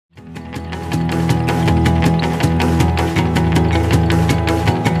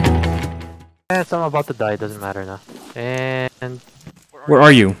so I'm about to die, doesn't matter now. And... Where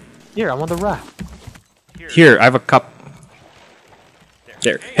are you? Here, I'm on the raft. Here, I have a cup.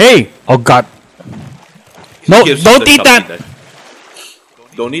 There. Hey! Oh god. No, don't eat that!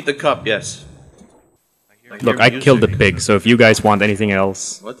 Don't eat the cup, yes. Look, I killed the pig, so if you guys want anything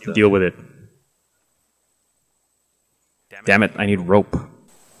else, deal with it. Damn it, I need rope.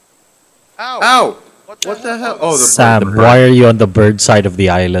 Ow! What the hell? Oh, Sam, why are you on the bird side of the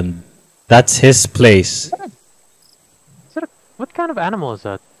island? That's his place. What kind of animal is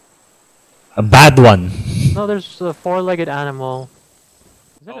that? A bad one. No, there's a four-legged animal.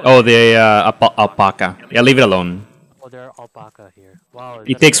 Oh, the alpaca. Yeah, leave it alone. Oh, there are alpaca here. Wow.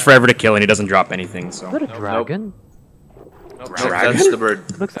 He takes forever to kill and he doesn't drop anything, so... Is that a dragon? Nope, that's the bird.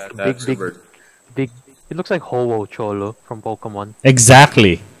 It looks like That's the bird. big. It looks like Ho-Oh Cholo from Pokemon.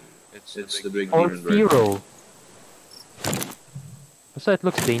 Exactly. It's the big Or demon bird. Firo. So it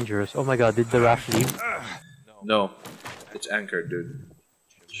looks dangerous. Oh my god, did the raft leave? No, it's anchored, dude.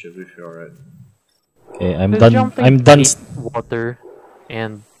 Should be alright. Okay, I'm Does done. jumping I'm done. eat water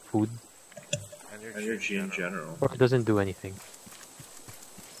and food, Energy in general. or it doesn't do anything.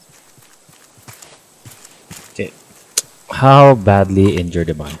 Okay. How badly injured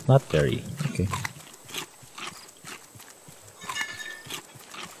am I? Not very. Okay.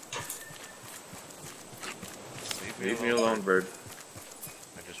 Leave me alone, bird.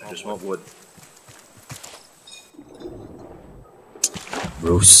 I just want wood.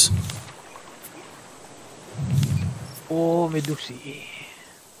 Bruce. Oh, Medusi.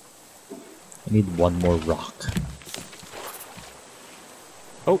 I need one more rock.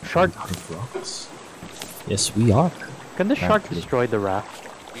 Oh, shark. Out of rocks. Yes, we are. Can the shark Apparently. destroy the raft?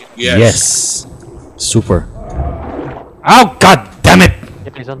 Yes. Super. Oh god damn it!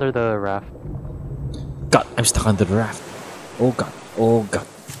 Yeah, he's under the raft. God, I'm stuck under the raft. Oh god. Oh god.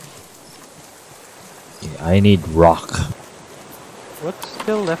 Okay, I need rock. What's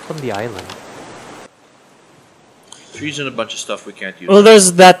still left on the island? Trees and a bunch of stuff we can't use. Well,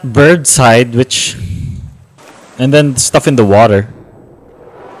 there's that bird side, which... And then stuff in the water.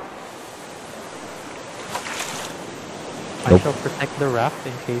 I shall protect the raft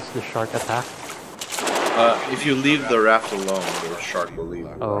in case the shark attacks. If you leave the raft alone, the shark will leave.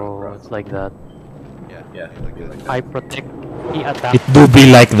 Oh, it's like that. Yeah, like that. I protect. He attacks. It do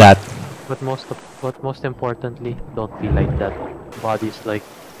be like that. But most importantly, don't be like that. Body's like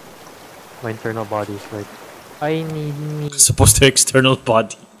my internal body is like I need me. Supposed to external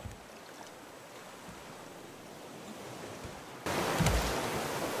body.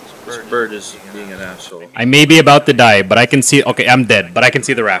 This bird is being an asshole. I may be about to die, but I can see... Okay, I'm dead, but I can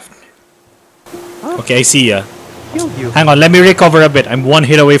see the raft. Okay, I see ya. Killed you. Hang on, let me recover a bit. I'm one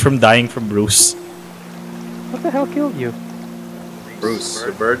hit away from dying from Bruce. What the hell killed you? Bruce.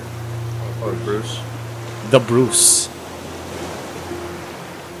 The bird? Or Bruce? The Bruce.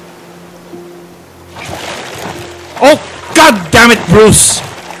 Oh, god damn it, Bruce!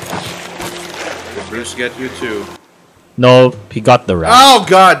 Did Bruce get you too? No, he got the raft. Oh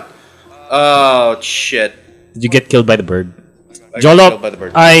god! Oh shit. Did you get killed by the bird? I got Jolo, killed by the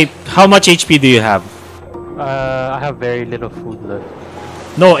bird. how much HP do you have? I have very little food left.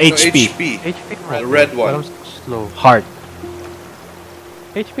 No, No, HP. HP. HP. The red But one. I'm so slow. Heart.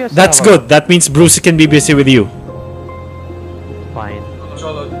 HP. I still That's have a- good. That means Bruce can be busy with you. Fine.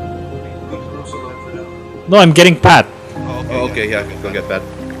 No, I'm getting Pat. Oh, okay, yeah, go get that.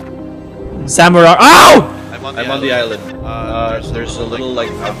 Samurai. Ow! I'm on the island. There's a little like.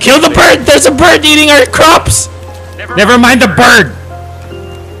 Kill the bird! There's a bird eating our crops! Never mind the bird!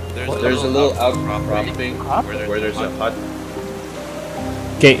 There's a little outcropping where there's a hut.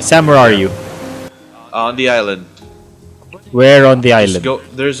 Okay, Sam, where are you? On the island. Where on the Just island? go.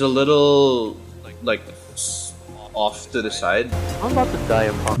 There's a little like off to the side. I'm about to die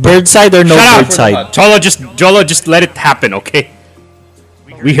of hunger. Bird side or no Shut up! bird side? Jolo, just let it happen, okay?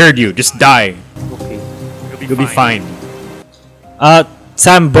 We heard you. Just die. Okay. You'll be fine.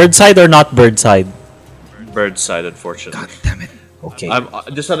 Sam, bird side or not bird side? Bird side, unfortunately. Damn it. Okay. I'm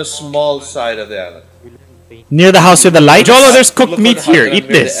just on a small side of the island. Near the house with the light? Jolo, there's cooked Look meat for the hut here. and Eat I'm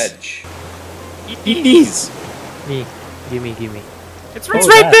near the this. edge. Eat these. Me. Gimme. It's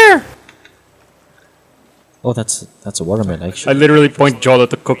right there. Oh, that's a watermelon, I actually. literally point Jolo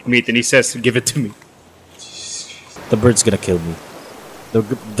to cooked meat and he says, give it to me. The bird's gonna kill me.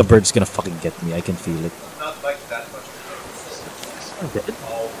 The bird's gonna fucking get me. I can feel it. Not like that much. I'm dead.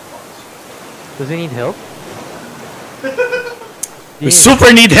 Does he need help? We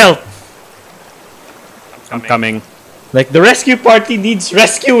super need help. I'm coming. Like, the rescue party needs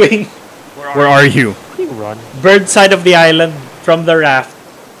rescuing! Where are you? You run. Bird side of the island from the raft.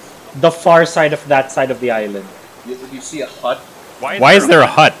 the far side of that side of the island. You see a hut? Why is there a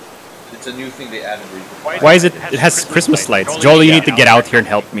hut? It's a new thing they added recently. Why is it? It has Christmas lights. Joel, you need to get out here and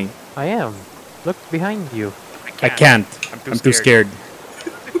help me. I am. Look behind you. I can't. I'm too scared.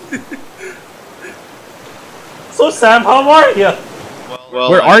 So Sam, how are you? Well,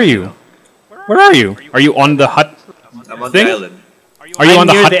 Where are you? Where are you? Are you on the hut? I'm on thing? the island. Are you on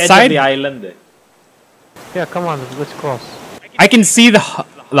the near hut the edge side? of the island? Yeah, come on, let's cross. I can see the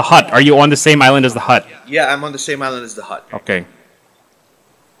hut. Are you on the same island as the hut? Yeah, I'm on the same island as the hut. Okay.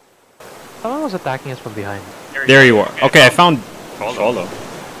 Someone was attacking us from behind. There you are. Okay, I found Cholo.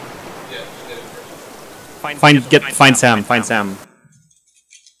 Find Sam. Find Sam.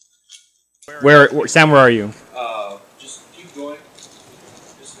 Where Sam? Where are you? Just keep going.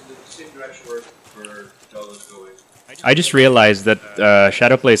 Just in the same direction where Jolo's going. I just realized that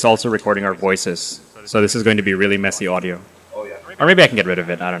Shadowplay is also recording our voices, so this is going to be really messy audio. Oh yeah. Or maybe I can get rid of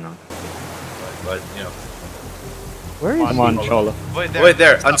it. I don't know. But you know. Where is Come on, Cholo. Wait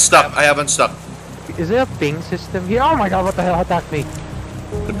there. Unstuck. I have unstuck. Is there a ping system here? Oh my god, what the hell attacked me?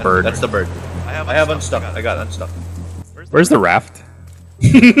 The bird. That's the bird. I have unstuck. I got unstuck. Where's the raft?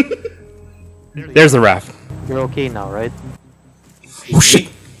 There's the raft. You're okay now, right? Oh shit!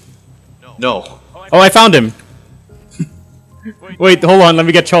 No. Oh, I found him. Wait, hold on. Let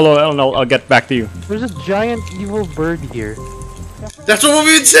me get Cholo. I don't know. I'll get back to you. There's a giant evil bird here. That's what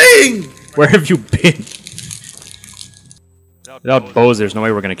we've been saying. Where have you been? Without bows, there's no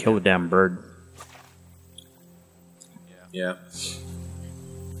way we're gonna kill the damn bird. Yeah.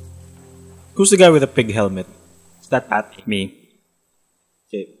 Who's the guy with the pig helmet? Is that Pat? Me.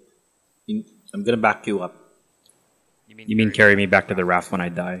 Okay. I'm gonna back you up. You mean carry me back to the raft when I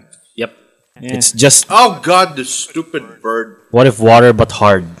die? Yep. Yeah. It's just Oh god, the stupid bird. what if water but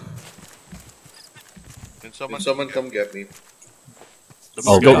hard? Can someone come get me?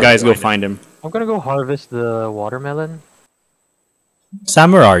 Oh, Go, God. guys, go find him. I'm gonna go harvest the watermelon.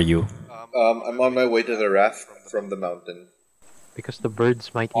 Sam, where are you? I'm on my way to the raft from the mountain. Because the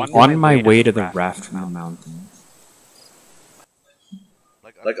birds might eat On my way to the raft from the mountain.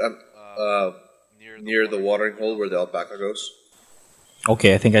 Like I'm near the watering hole where the alpaca goes.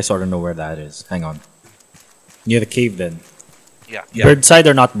 Okay, I think I sort of know where that is. Hang on. Near the cave, then. Yeah. Bird side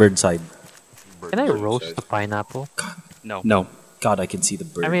or not bird side? Can I roast the pineapple? No. God, I can see the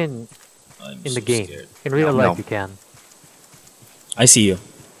bird. I mean, I'm in so the game. scared. In real No. life, you can. I see you.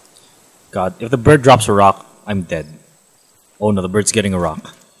 God, if the bird drops a rock, I'm dead. Oh no, the bird's getting a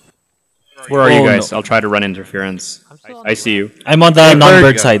rock. Where are you Oh, guys? no. I'll try to run interference. I'm still on I see you. I'm on the Hey,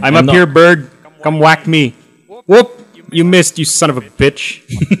 non-bird bird. side. I'm up not- here, bird. Come whack me. Whoop! You missed, you son of a bitch.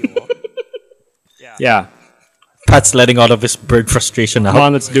 Yeah. Pat's letting out of his bird frustration Come now.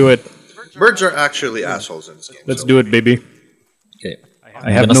 on, let's do it. Birds are actually assholes in this game. Let's so- do it, baby. Okay. I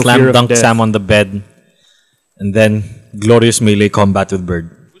I'm have gonna no slam fear of dunk death. Sam on the bed, and then glorious melee combat with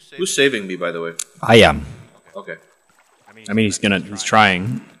bird. Who's saving me, by the way? I am. Okay. I mean, he's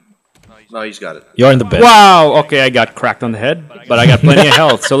trying. No, he's got it. You're in the bed. Wow, okay, I got cracked on the head, but I got plenty of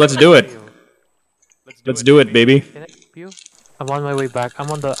health, so let's do it. Let's do it, baby. Can I help you? I'm on my way back. I'm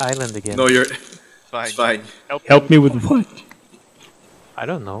on the island again. No, you're. It's fine. Help me with what? I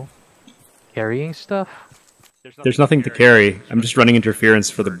don't know. Carrying stuff? There's nothing to carry. I'm just running interference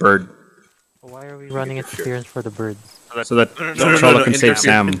for the bird, Why are we running interference for the birds? so that no, Chola no, can save interference.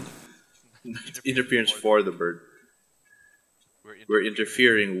 Sam. Interference for the bird. We're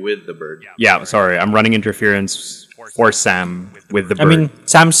interfering with the bird. Yeah, sorry, I'm running interference for Sam with the bird. I mean,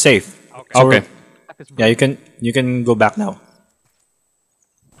 Sam's safe. So okay. yeah, you can go back now.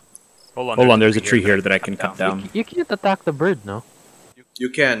 Hold on, there's a tree here that I can cut down. You can't attack the bird, no? You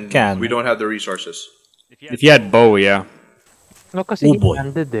can. Can. We don't have the resources. If you had bow, yeah. No, because Oh, he boy.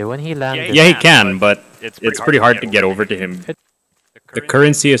 landed there. When he landed, Yeah, he can, but it's pretty hard to get over to him. The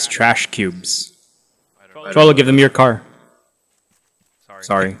currency is trash cubes. Chola, give them your car.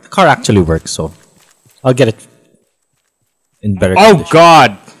 Sorry. The car actually works, so I'll get it in better Oh condition.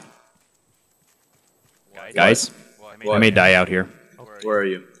 God! Guys, What? I may die out here. Where are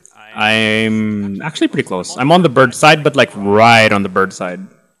you? I'm actually pretty close. I'm on the bird side, but like right on the bird side.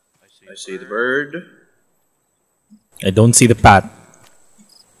 I see the bird. I don't see the path.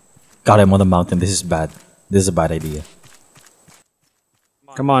 God, I'm on the mountain. This is bad. This is a bad idea.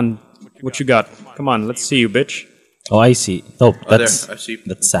 Come on, what you got? Come on, let's see you, bitch. Oh, I see. No, Oh, there. that's I see.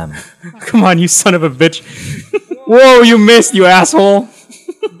 that's Sam. Come on, you son of a bitch. Whoa, you missed, you asshole.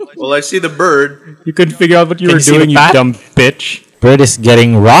 Well, I see the bird. You couldn't figure out what you Can were you see the doing, you bat? dumb bitch. Bird is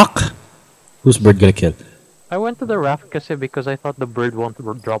getting rock. Who's bird gonna kill? I went to the raft because I thought the bird won't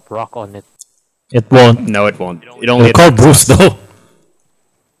drop rock on it. It won't. No, it won't. It only It'll call attacks Bruce us. though.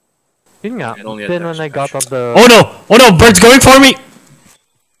 Yun nga. It only Then attacks when I got trash. on the... Oh no! Oh no! Bird's going for me!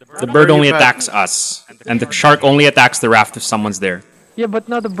 The bird only attacks us, and the shark only attacks the raft if someone's there. Yeah, but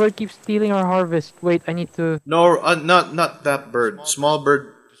now the bird keeps stealing our harvest. Wait, I need to... No, not that bird. Small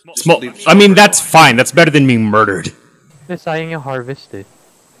bird. Small. Leave I mean, bird that's alone. fine. That's better than being murdered. Sayang yung harvest eh.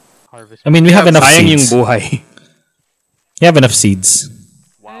 Harvest. I mean, we have enough Sayang yung seeds. buhay. We have enough seeds.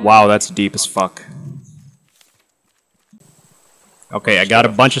 Wow, that's deep as fuck. Okay, I got a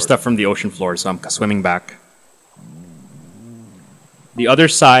bunch of stuff from the ocean floor, so I'm swimming back. The other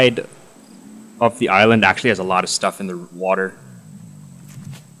side of the island actually has a lot of stuff in the water.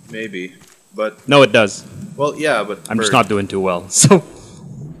 Maybe, but No, it does. well, yeah, but I'm just bird. not doing too well. So,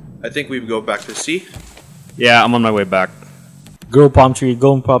 I think we go back to sea. yeah, I'm on my way back. Go palm tree,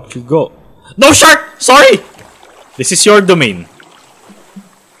 go palm tree, go. No shark! Sorry! This is your domain.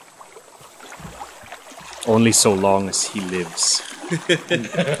 Only so long as he lives.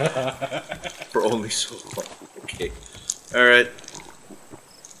 For only so long. Okay. All right.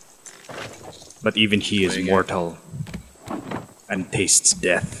 But even he is Doing it. mortal and tastes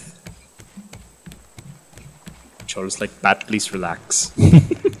death. Charles like, Pat, please relax.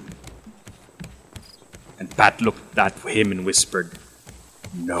 And Pat looked at him and whispered,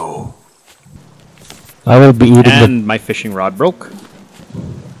 "No." I will be eating the... And my fishing rod broke.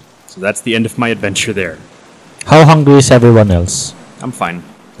 So that's the end of my adventure there. How hungry is everyone else? I'm fine.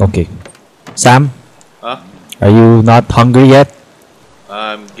 Okay. Sam, Huh? are you not hungry yet?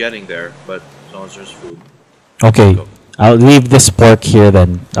 I'm getting there, but as long as there's food. Okay. I'll leave this pork here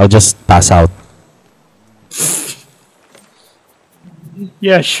then. I'll just pass out.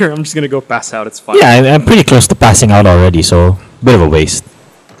 Yeah, sure. I'm just gonna go pass out. It's fine. Yeah, I'm pretty close to passing out already, so bit of a waste.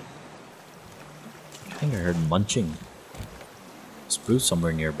 I think I heard munching. Spruce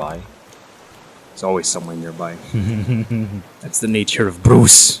somewhere nearby. It's always somewhere nearby. That's the nature of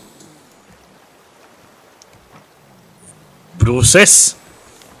Bruce. Bruces?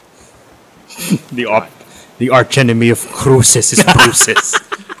 The arch enemy of Cruces is Bruces.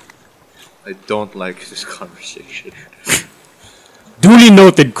 I don't like this conversation. Duly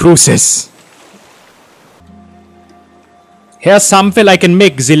noted, Cruces. Here's something I can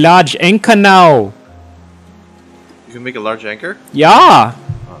make the large anchor now. You can make a large anchor? Yeah.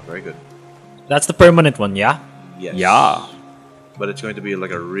 Oh, very good. That's the permanent one, yeah? Yes. Yeah. But it's going to be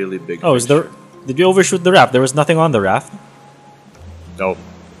like a really big. Oh, is there... Did we overshoot the raft? There was nothing on the raft. Oh.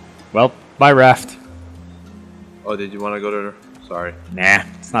 Well, bye, Raft. Oh, did you want to go to? Sorry. Nah,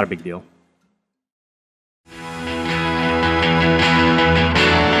 it's not a big deal.